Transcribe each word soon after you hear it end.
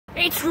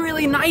it's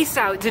really nice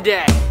out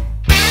today.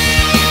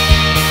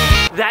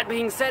 That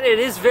being said, it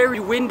is very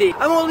windy.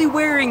 I'm only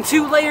wearing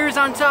 2 layers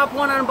on top,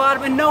 1 on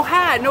bottom, and no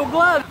hat, no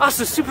gloves.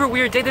 Also, super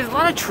weird day. There's a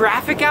lot of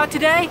traffic out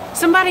today.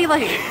 Somebody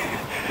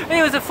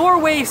it was a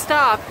 4-way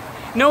stop.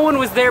 No one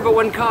was there but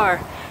 1 car.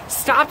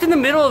 Stopped in the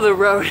middle of the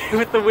road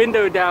with the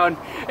window down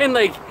and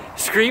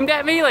screamed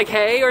at me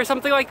hey or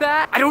something like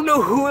that. I don't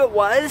know who it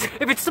was.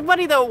 If it's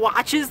somebody that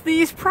watches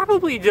these,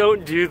 probably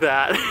don't do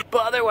that.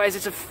 But otherwise,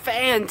 it's a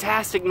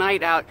fantastic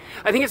night out.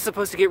 I think it's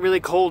supposed to get really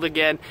cold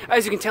again.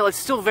 As you can tell, it's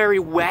still very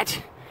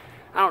wet.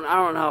 I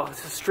don't know.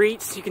 The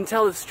streets, you can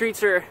tell the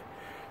streets are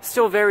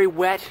still very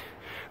wet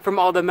from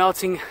all the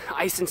melting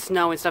ice and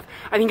snow and stuff.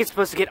 I think it's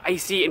supposed to get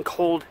icy and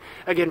cold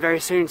again very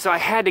soon, so I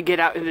had to get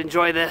out and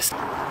enjoy this.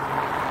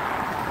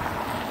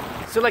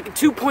 So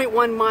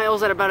 2.1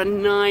 miles at about a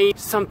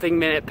 9-something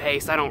minute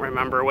pace. I don't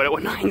remember what it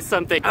was,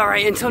 9-something. All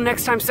right, until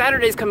next time,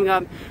 Saturday's coming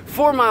up.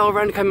 4-mile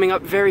run coming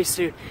up very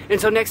soon.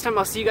 Until next time,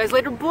 I'll see you guys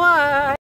later. Bye!